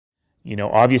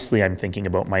Obviously I'm thinking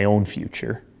about my own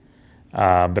future,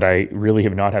 but I really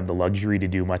have not had the luxury to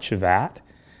do much of that.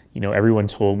 Everyone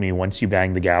told me once you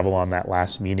bang the gavel on that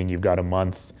last meeting, you've got a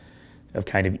month of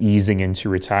kind of easing into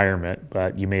retirement,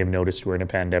 but you may have noticed we're in a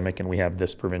pandemic and we have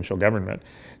this provincial government.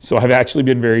 So I've actually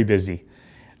been very busy.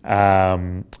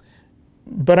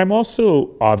 But I'm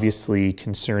also obviously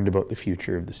concerned about the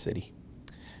future of the city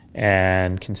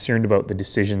and concerned about the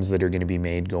decisions that are going to be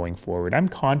made going forward. I'm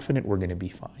confident we're going to be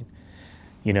fine.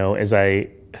 As I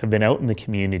have been out in the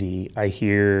community, I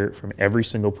hear from every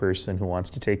single person who wants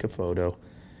to take a photo,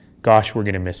 gosh, we're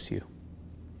going to miss you.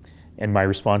 And my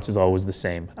response is always the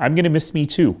same. I'm going to miss me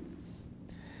too.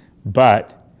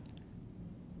 But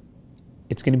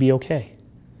it's going to be okay.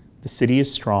 The city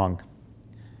is strong.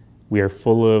 We are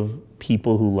full of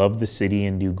people who love the city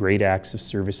and do great acts of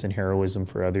service and heroism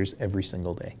for others every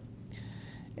single day.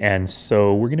 And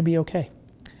so we're going to be okay.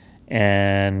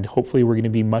 And hopefully we're going to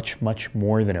be much, much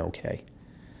more than okay.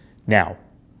 Now,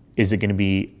 is it going to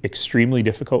be extremely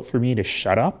difficult for me to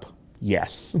shut up?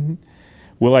 Yes.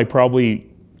 Will I probably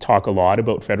talk a lot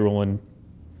about federal and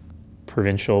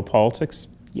provincial politics?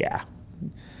 Yeah.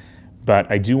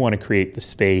 But I do want to create the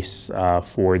space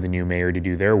for the new mayor to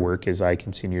do their work as I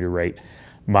continue to write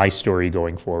my story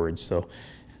going forward. So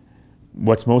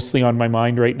what's mostly on my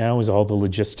mind right now is all the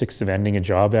logistics of ending a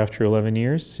job after 11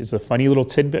 years. It's a funny little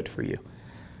tidbit for you.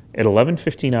 At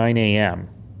 11:59 a.m.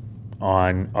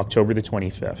 on October the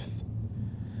 25th,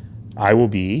 I will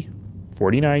be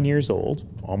 49 years old,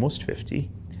 almost 50,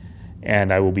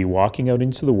 and I will be walking out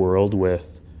into the world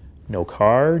with no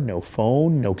car, no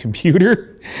phone, no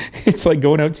computer. It's like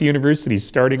going out to university,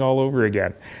 starting all over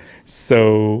again.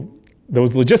 So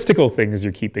those logistical things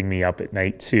are keeping me up at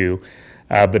night too.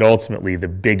 But ultimately, the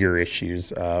bigger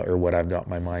issues are what I've got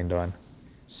my mind on.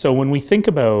 So when we think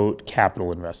about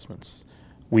capital investments,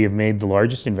 we have made the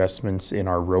largest investments in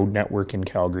our road network in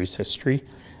Calgary's history.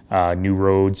 New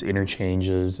roads,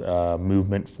 interchanges,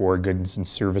 movement for goods and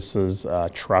services,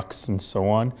 trucks, and so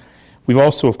on. We've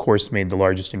also, of course, made the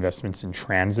largest investments in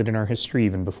transit in our history,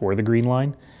 even before the Green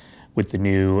Line, with the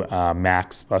new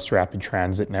MAX bus rapid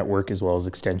transit network, as well as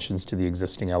extensions to the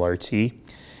existing LRT,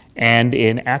 and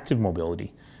in active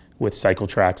mobility, with cycle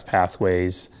tracks,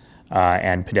 pathways,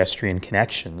 and pedestrian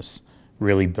connections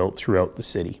really built throughout the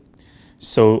city.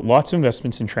 So lots of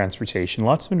investments in transportation,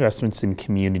 lots of investments in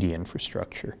community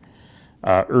infrastructure.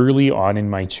 Early on in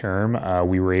my term,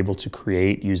 we were able to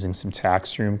create, using some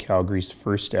tax room, Calgary's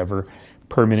first ever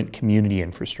permanent community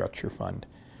infrastructure fund.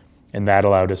 And that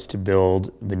allowed us to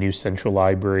build the new central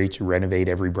library, to renovate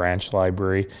every branch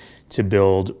library, to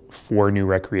build 4 new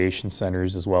recreation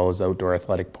centers, as well as outdoor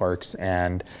athletic parks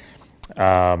and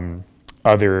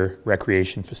other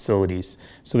recreation facilities.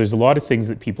 So there's a lot of things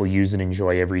that people use and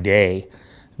enjoy every day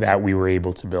that we were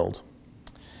able to build.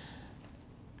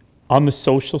 On the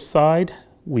social side,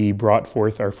 we brought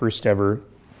forth our first ever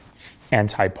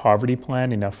anti-poverty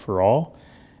plan, Enough for All,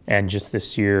 and just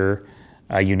this year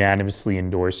unanimously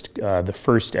endorsed the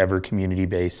first ever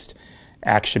community-based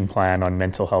action plan on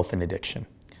mental health and addiction.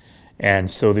 And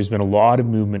so there's been a lot of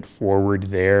movement forward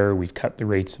there. We've cut the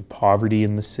rates of poverty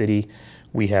in the city.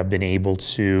 We have been able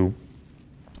to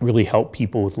really help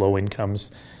people with low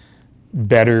incomes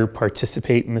better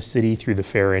participate in the city through the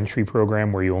Fair Entry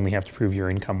program, where you only have to prove your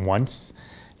income once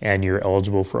and you're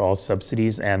eligible for all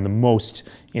subsidies. And the most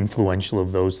influential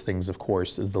of those things, of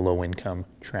course, is the low-income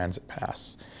transit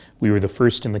pass. We were the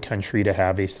first in the country to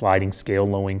have a sliding scale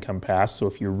low-income pass. So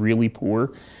if you're really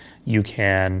poor, you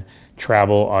can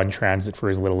travel on transit for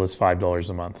as little as $5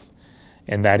 a month.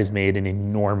 And that has made an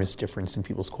enormous difference in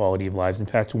people's quality of lives. In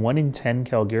fact, 1 in 10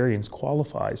 Calgarians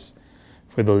qualifies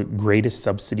for the greatest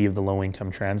subsidy of the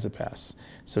low-income transit pass.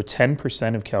 So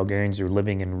 10% of Calgarians are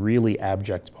living in really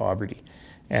abject poverty,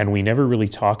 and we never really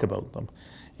talk about them.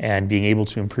 And being able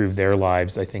to improve their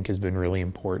lives, I think, has been really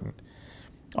important.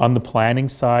 On the planning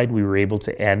side, we were able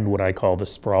to end what I call the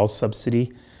sprawl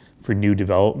subsidy for new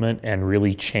development and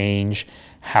really change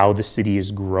how the city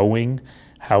is growing,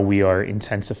 how we are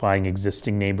intensifying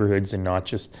existing neighborhoods and not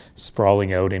just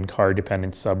sprawling out in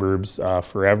car-dependent suburbs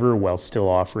forever, while still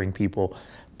offering people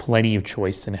plenty of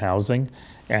choice in housing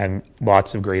and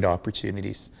lots of great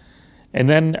opportunities. And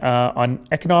then on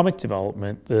economic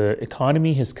development, the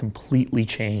economy has completely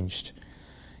changed.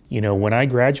 When I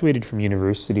graduated from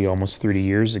university almost 30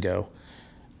 years ago,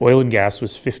 oil and gas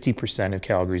was 50% of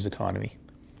Calgary's economy.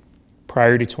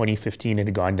 Prior to 2015, it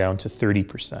had gone down to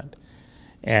 30%.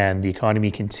 And the economy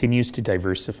continues to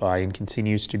diversify and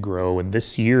continues to grow. And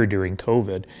this year during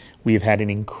COVID, we have had an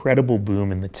incredible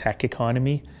boom in the tech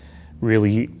economy,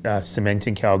 really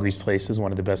cementing Calgary's place as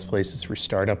one of the best places for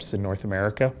startups in North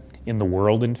America in the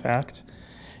world, in fact.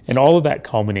 And all of that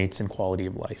culminates in quality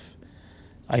of life.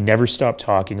 I never stopped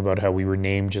talking about how we were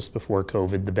named just before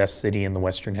COVID the best city in the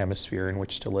Western Hemisphere in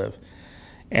which to live.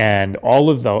 And all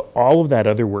of that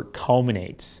other work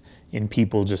culminates in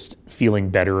people just feeling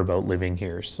better about living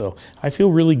here. So I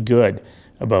feel really good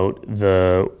about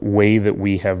the way that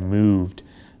we have moved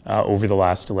over the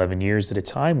last 11 years at a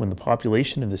time when the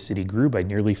population of the city grew by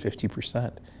nearly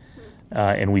 50%.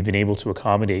 And we've been able to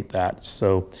accommodate that.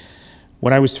 So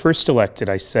when I was first elected,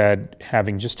 I said,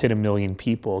 having just hit 1 million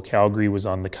people, Calgary was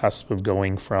on the cusp of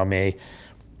going from a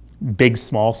big,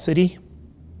 small city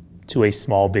to a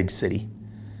small, big city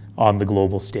on the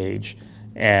global stage.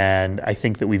 And I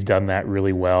think that we've done that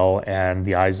really well, and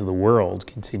the eyes of the world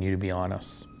continue to be on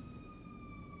us.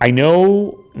 I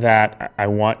know that I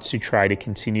want to try to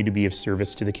continue to be of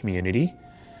service to the community.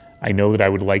 I know that I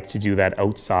would like to do that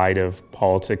outside of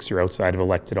politics or outside of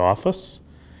elected office.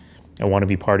 I want to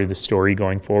be part of the story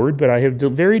going forward, but I have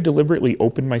very deliberately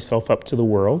opened myself up to the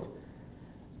world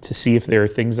to see if there are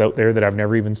things out there that I've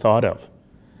never even thought of,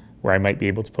 where I might be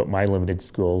able to put my limited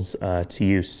skills to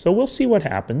use. So we'll see what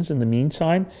happens. In the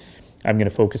meantime, I'm going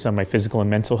to focus on my physical and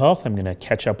mental health. I'm going to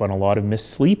catch up on a lot of missed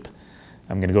sleep.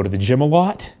 I'm going to go to the gym a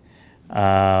lot,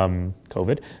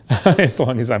 COVID, as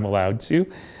long as I'm allowed to.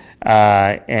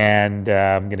 And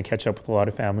I'm going to catch up with a lot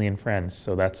of family and friends.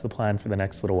 So that's the plan for the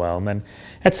next little while. And then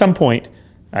at some point,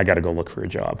 I got to go look for a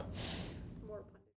job.